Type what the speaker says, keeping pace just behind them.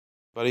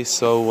Buddy,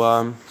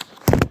 so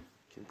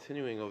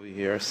continuing over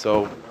here.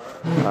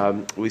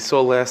 We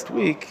saw last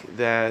week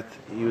that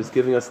he was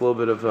giving us a little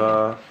bit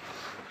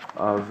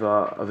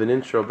of an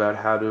intro about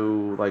how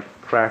to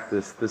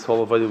practice this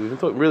whole avodah. We've been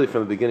talking really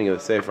from the beginning of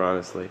the sefer,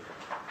 honestly,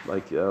 a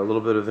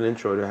little bit of an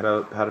intro to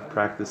how to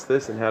practice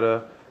this and how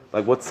to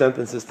what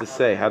sentences to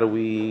say. How do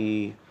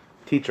we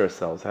teach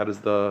ourselves? How does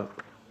the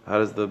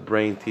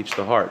brain teach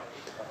the heart?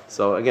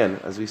 So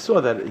again, as we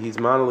saw that he's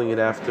modeling it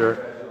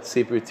after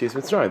Sipur Yetzias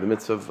Mitzrayim, the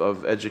mitzvah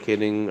of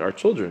educating our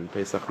children,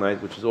 Pesach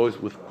night, which is always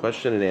with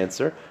question and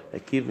answer,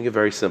 and keeping it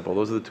very simple.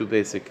 Those are the two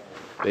basic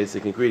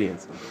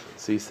ingredients.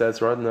 So he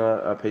says right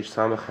on page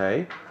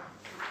Samach,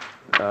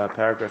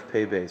 paragraph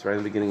Pei Beis, right in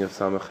the beginning of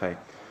Samach.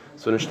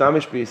 So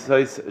Nishtamish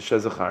b'Yisais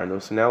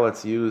Shezacharnu. So now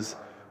let's use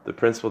the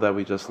principle that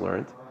we just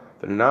learned.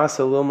 And let's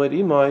take a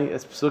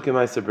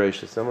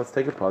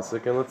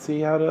pasuk and let's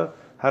see how to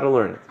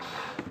learn it.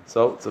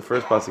 So it's the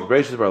first pasuk.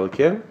 Bereishis bar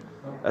Elokim,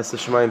 es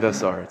Shemayim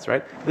v'Haaretz.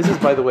 Right. This is,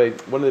 by the way,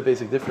 one of the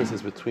basic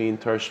differences between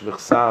Torah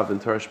Shebechsav and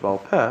Torah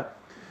Sheba'al Peh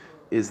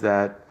is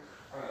that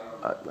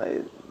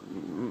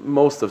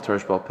most of Torah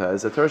Sheba'al Peh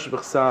is that Torah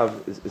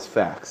Shebechsav is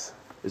facts.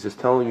 It's just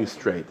telling you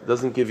straight. It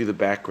doesn't give you the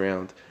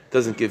background. It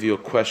doesn't give you a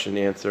question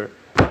answer.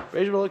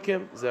 Bereishis bar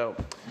Elokim. So,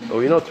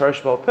 Torah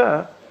Sheba'al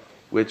Peh,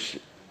 which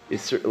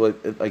is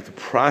like the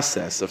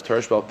process of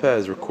Torah Sheba'al Peh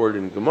is recorded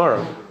in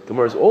Gemara.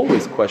 Gemara is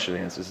always question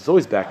and answers. It's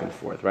always back and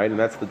forth, right? And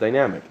that's the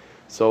dynamic.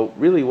 So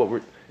really,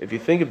 if you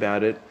think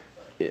about it,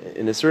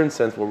 in a certain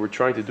sense, what we're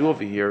trying to do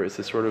over here is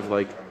to sort of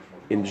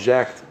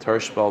inject Torah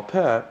Sheba'al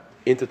Peh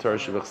into Torah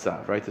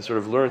Shebechsav, right? To sort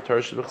of learn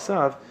Torah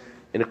Shebechsav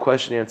in a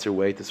question answer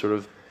way, to sort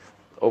of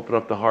open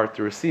up the heart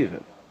to receive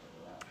it,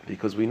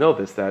 because we know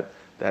this that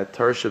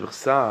Torah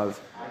Shebechsav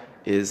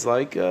is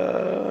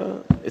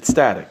it's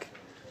static.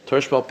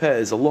 Torah Sheba'al Peh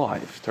is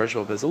alive. Torah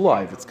Sheba'al Peh is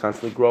alive. It's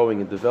constantly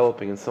growing and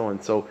developing and so on.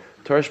 So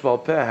Torah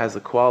Sheba'al Peh has the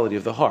quality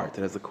of the heart.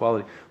 It has the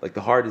quality, like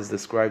the heart is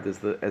described as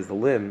the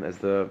limb, as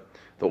the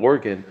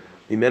organ.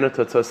 Mimenu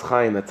totzos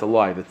chayim, that's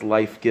alive. It's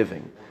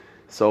life-giving.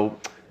 So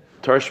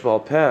Torah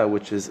Sheba'al Peh,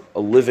 which is a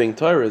living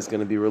Torah, is going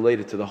to be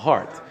related to the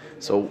heart.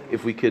 So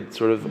if we could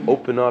sort of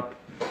open up,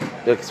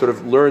 sort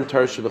of learn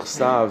Torah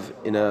Shebechsav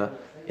in a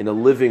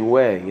living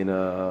way, in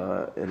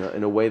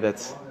a way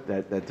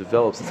that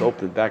develops, it's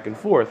open back and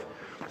forth.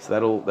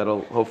 So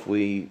that'll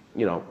hopefully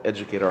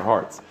educate our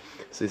hearts.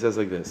 So he says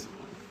like this: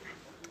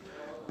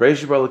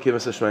 Bereishis bar Elokim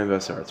es Shemayim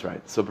v'Haaretz.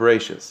 Right. So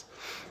Bereishis,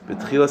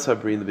 b'tchilas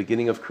habri, in the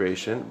beginning of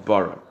creation,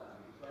 bara.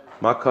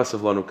 Ma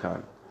kasav lanu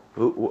kan.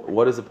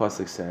 What is the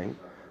pasuk saying?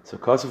 So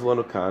kasav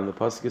lanu kan. The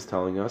pasuk is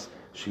telling us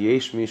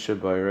sheyesh misha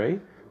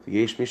bayrei,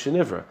 v'yesh misha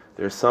nivra.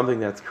 There's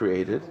something that's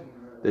created.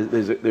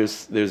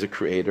 There's a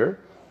creator,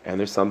 and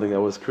there's something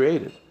that was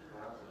created.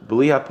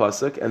 B'li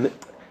ha-pasuk, and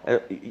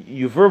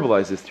you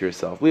verbalize this to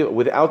yourself.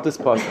 Without this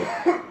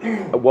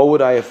pasuk, what would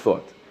I have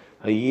thought?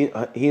 I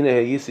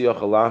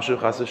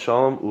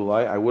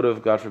would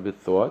have, God forbid,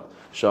 thought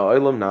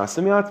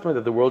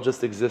that the world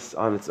just exists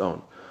on its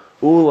own.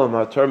 But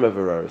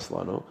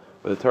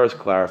the Torah is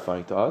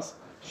clarifying to us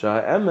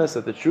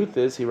that the truth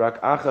is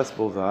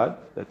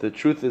that the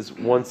truth is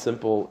one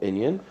simple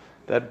inyan,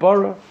 that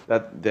bara,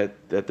 that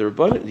there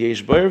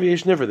yesh bara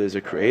v'yesh nivra. There's a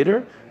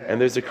creator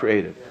and there's a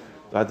created.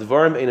 And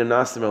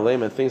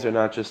things are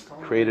not just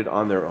created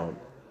on their own.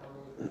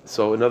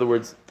 So, in other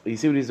words, you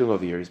see what he's doing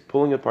over here. He's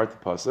pulling apart the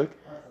pasuk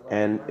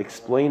and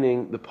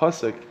explaining the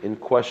pasuk in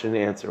question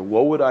and answer.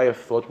 What would I have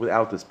thought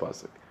without this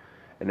pasuk?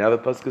 And now the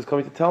pasuk is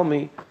coming to tell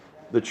me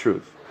the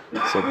truth.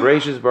 So,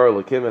 Bereishis bar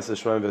Elokim es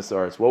Shemayim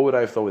v'Haaretz. What would I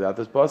have thought without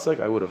this pasuk?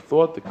 I would have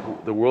thought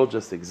the world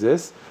just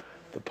exists.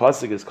 The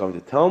pasuk is coming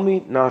to tell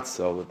me not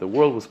so. That the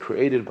world was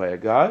created by a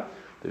God.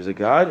 There's a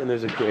God and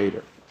there's a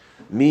creator.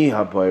 Mi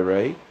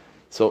habayrei.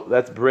 So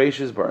that's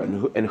Bereishis bar,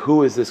 and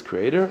who is this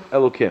creator?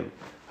 Elokim.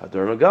 The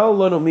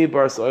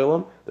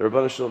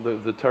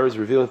Torah is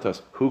revealing to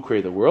us who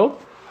created the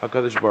world.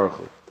 Hakadosh Baruch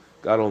Hu,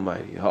 God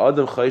Almighty.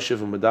 Ha'adam chayshiv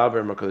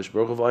u'medaber ma'Hakadosh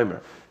Baruch Hu v'aymer.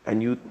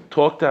 And you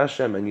talk to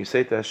Hashem and you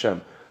say to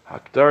Hashem,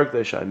 Hakdar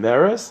K'dei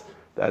Meres,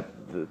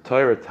 that the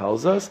Torah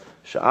tells us,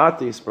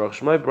 Sha'ati Yisparach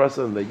Shmai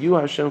Brasa, that you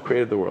Hashem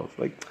created the world.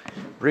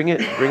 Bring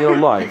it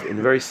alive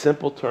in very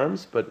simple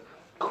terms, but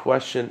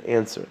question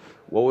answer.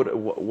 What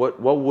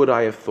would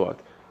I have thought?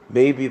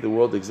 Maybe the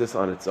world exists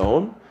on its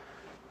own.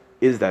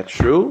 Is that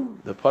true?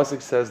 The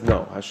pasuk says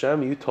no.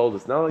 Hashem, you told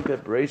us. Not like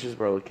that. Bereishis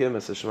bar Elokim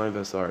es Shemayim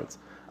v'Haaretz.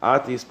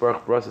 Ati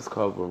yisparach brasas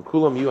kavum.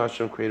 Kulam, you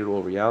Hashem created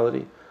all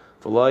reality.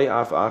 V'lai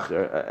af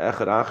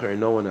echad acher, and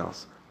no one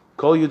else.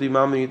 Kol yudi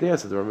mamen yudei,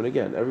 said the Rambam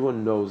again.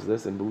 Everyone knows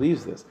this and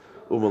believes this.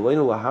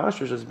 Umaleinu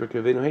lahashrish as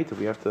b'kerveinu heitav.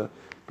 We have to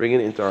bring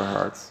it into our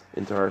hearts,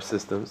 into our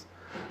systems.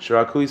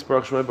 Shiraku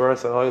yisparach Shmai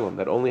baras ha'olam.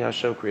 That only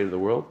Hashem created the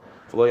world.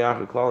 V'lai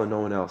acher klal, and no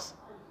one else.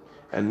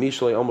 And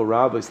mishlei omer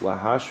rabbis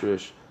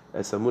lahashrish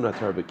as samunat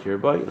har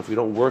b'kirbay. And if we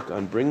don't work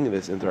on bringing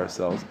this into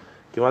ourselves,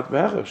 then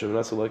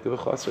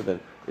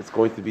it's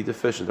going to be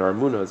deficient. Our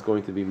emunah is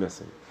going to be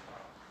missing.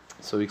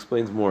 So he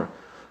explains more.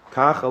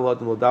 We have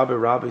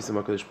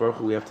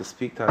to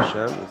speak to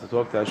Hashem, we have to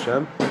talk to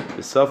Hashem,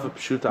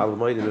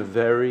 in a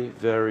very,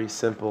 very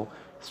simple,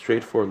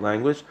 straightforward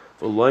language,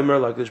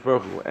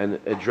 and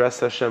address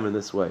Hashem in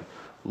this way.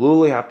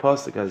 Without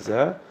this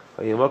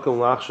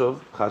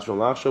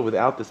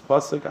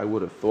pasuk, I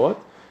would have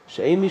thought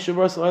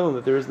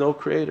that there is no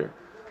creator.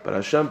 But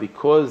Hashem,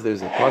 because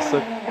there's a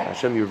pasuk,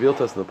 Hashem, you revealed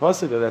to us in the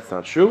pasuk that that's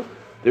not true.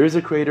 There is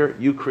a creator.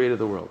 You created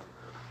the world.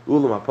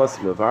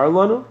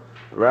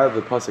 Rather,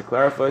 the pasuk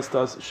clarifies to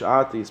us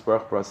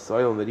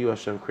that you,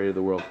 Hashem, created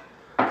the world.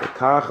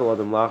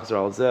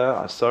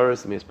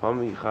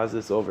 Has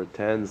this over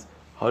tens,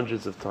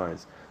 hundreds of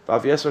times.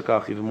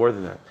 Even more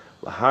than that.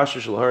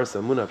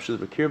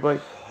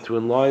 To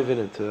enliven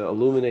and to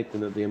illuminate the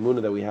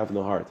emunah that we have in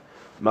the heart.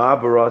 Ma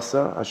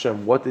barasa,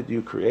 Hashem, what did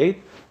you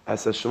create?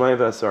 As Hashemayim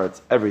v'asar,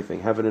 it's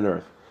everything, heaven and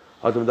earth.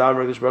 And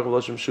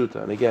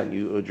again,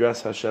 you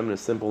address Hashem in a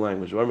simple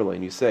language.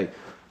 And you say,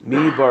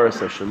 Mi baras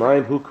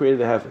Hashemayim, who created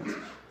the heavens?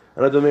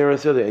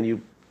 And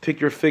you pick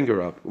your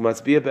finger up,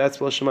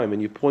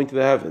 and you point to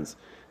the heavens,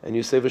 and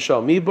you say,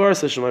 V'shal, Mi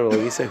baras Hashemayim,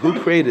 and you say, who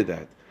created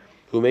that?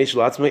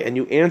 And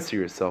you answer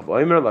yourself,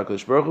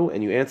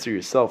 and you answer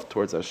yourself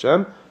towards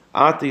Hashem.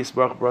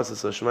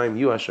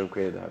 You, Hashem,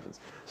 created the heavens.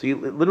 So you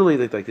literally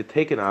like to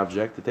take an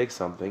object, to take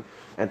something,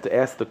 and to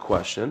ask the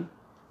question,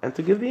 and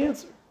to give the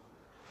answer.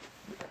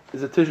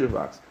 There's a tissue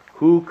box.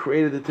 Who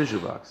created the tissue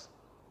box?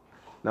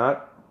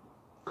 Not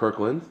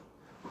Kirkland.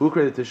 Who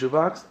created the tissue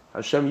box?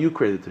 Hashem, you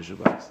created the tissue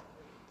box.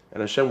 And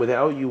Hashem,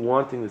 without you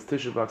wanting this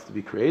tissue box to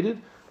be created,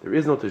 there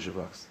is no tissue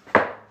box.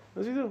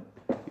 What do you do?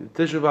 The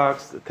tissue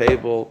box, a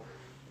table,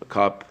 a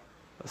cup,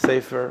 a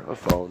sefer, a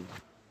phone,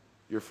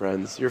 your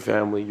friends, your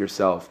family,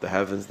 yourself, the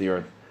heavens, the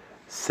earth.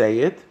 Say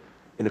it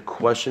in a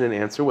question and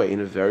answer way, in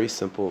a very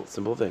simple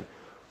thing.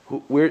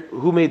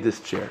 Who made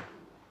this chair?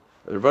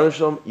 The Rebbeinu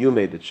Shalom, you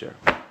made the chair.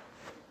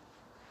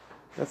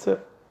 That's it.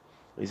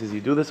 He says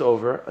you do this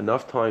over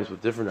enough times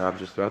with different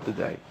objects throughout the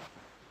day,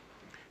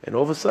 and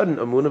all of a sudden,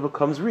 Amunah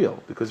becomes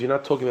real, because you're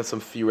not talking about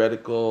some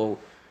theoretical,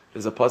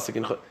 there's a pasuk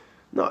in...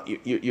 No,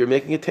 you're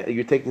making it.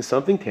 You're taking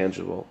something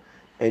tangible,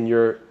 and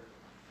you're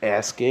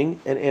asking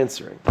and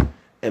answering.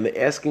 And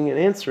the asking and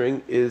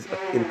answering is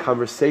in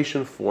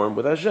conversation form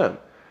with Hashem.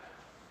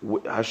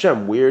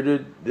 Hashem, where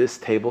did this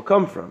table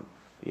come from?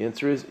 The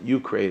answer is, you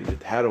created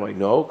it. How do I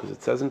know? Because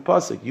it says in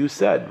pasuk, you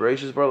said,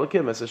 Bereshis bar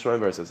Elokim,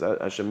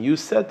 Hashem, you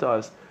said to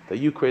us that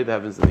you created the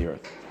heavens and the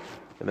earth.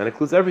 And that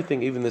includes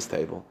everything, even this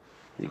table.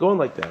 You go on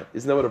like that.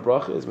 Isn't that what a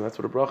bracha is? I mean, that's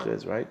what a bracha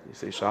is, right? You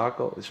say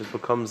shahakal, it just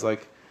becomes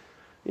like,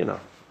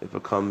 it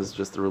becomes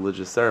just a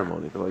religious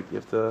ceremony. But like, you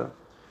have to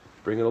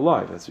bring it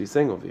alive. That's what he's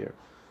saying over here.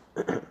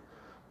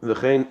 You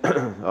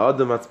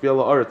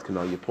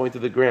point to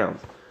the ground.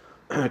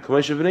 It's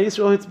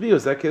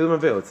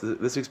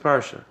this week's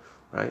parsha,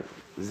 right?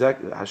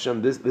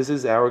 Hashem, this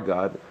is our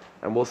God,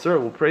 and we'll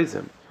praise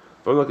Him.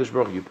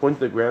 You point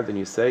to the ground and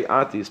you say,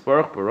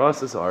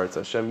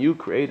 Hashem, you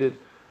created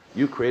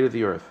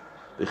the earth.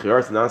 And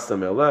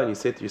you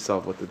say to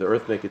yourself, what did the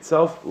earth make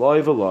itself?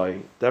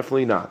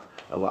 Definitely not.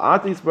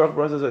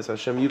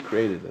 Hashem, you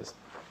created this.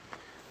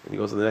 And he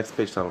goes to the next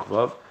page, and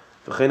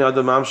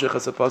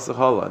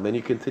then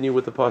you continue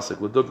with the pasuk,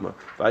 l'dugma,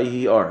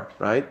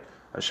 right?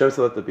 Hashem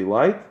said, let there be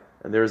light,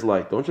 and there is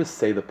light. Don't just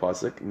say the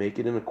pasuk, make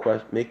it in a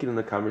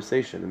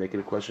conversation, and make it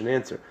a question and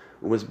answer.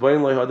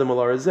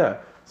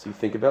 So you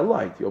think about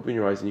light, you open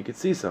your eyes and you can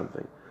see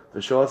something.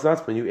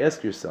 When you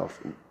ask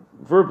yourself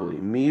verbally,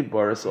 Mi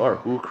baras ar,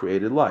 who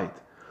created light?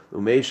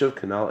 Umeishav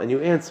kanal, and you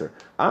answer,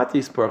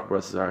 Atis parach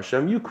baras ar,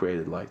 Hashem, you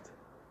created light.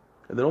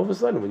 And then all of a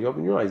sudden, when you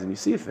open your eyes and you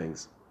see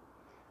things,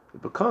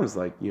 it becomes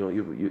like,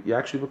 you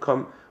actually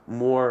become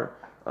more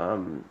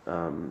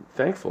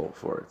thankful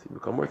for it. You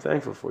become more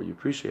thankful for it. You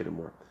appreciate it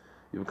more.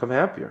 You become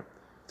happier.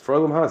 It's for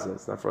Olam Haza.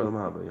 It's not for Olam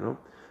Haba,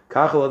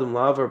 Kachel Adam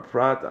Lavar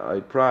Prat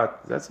I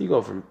Prat. That's how you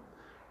go from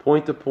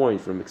point to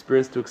point, from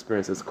experience to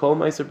experience. It's called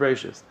Ma'aser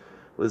Bereishis.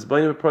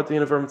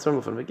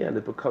 Again,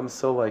 it becomes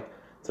so like,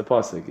 it's a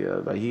pasuk,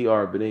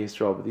 Vayhi'ar B'nei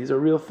Yisrael, but these are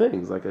real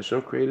things, like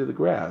Hashem created the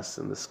grass,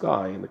 and the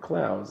sky, and the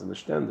clouds, and the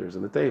shtenders,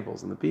 and the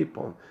tables, and the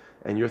people,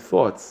 and your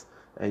thoughts,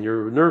 and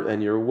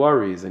your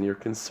worries, and your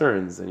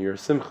concerns, and your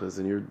simchas,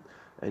 and your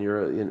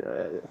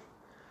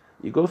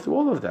you go through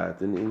all of that,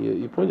 and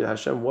you point at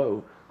Hashem,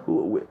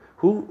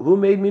 who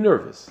made me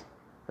nervous?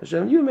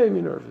 Hashem, you made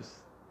me nervous.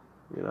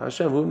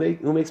 Hashem, who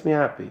makes me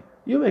happy?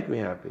 You make me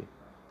happy.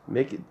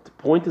 Make it,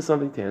 point to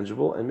something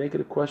tangible and make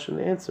it a question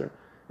and answer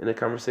in a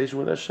conversation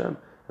with Hashem,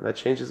 and that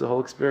changes the whole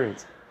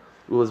experience.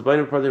 It was part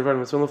of the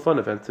environment, so fun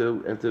of, and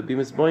to be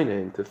misboine,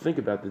 and to think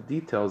about the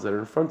details that are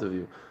in front of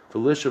you. For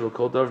lishav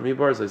kol davar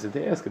mibar, and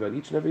to ask about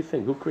each and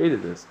everything. Who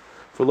created this?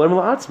 For learn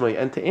atzmai,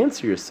 and to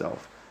answer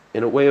yourself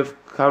in a way of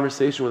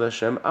conversation with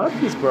Hashem.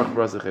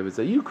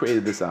 That you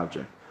created this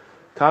object.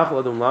 You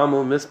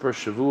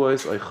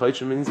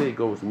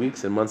go with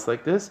weeks and months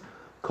like this.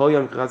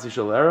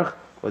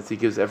 Let's see,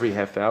 gives every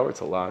half hour. It's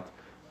a lot.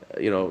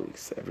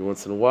 Every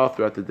once in a while,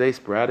 throughout the day,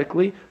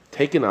 sporadically,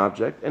 take an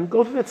object and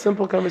go through that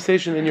simple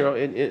conversation in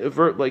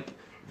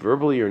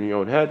verbally or in your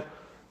own head,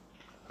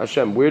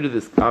 Hashem, where did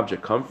this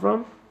object come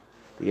from?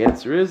 The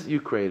answer is,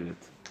 you created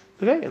it.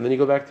 Okay, and then you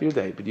go back to your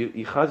day. But you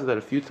chazir that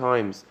a few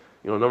times,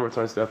 a number of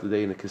times throughout the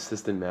day in a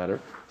consistent manner.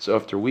 So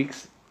after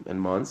weeks and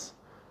months,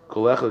 then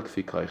all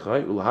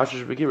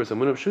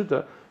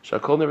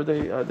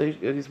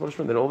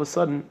of a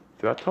sudden,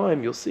 throughout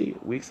time, you'll see,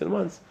 weeks and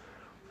months,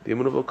 the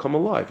emunah will come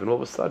alive, and all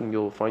of a sudden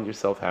you'll find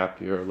yourself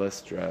happier, less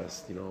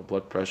stressed,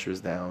 blood pressure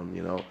is down,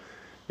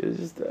 it's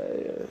just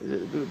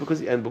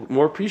and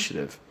more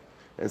appreciative,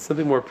 and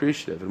something more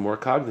appreciative and more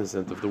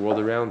cognizant of the world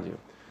around you,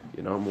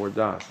 more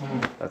das.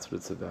 That's what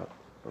it's about.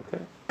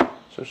 Okay,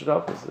 Hashem should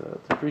help us to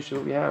appreciate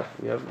what we have.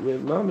 We have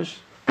mamish.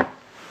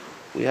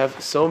 We have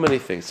so many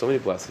things, so many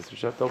blessings. We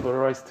should have to open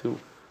our eyes to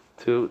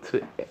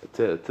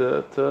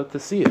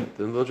see it,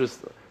 and not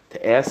just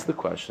to ask the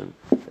question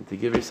and to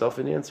give yourself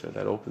an answer.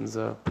 That opens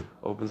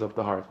up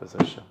the heart,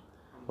 Hashem.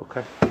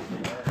 Okay.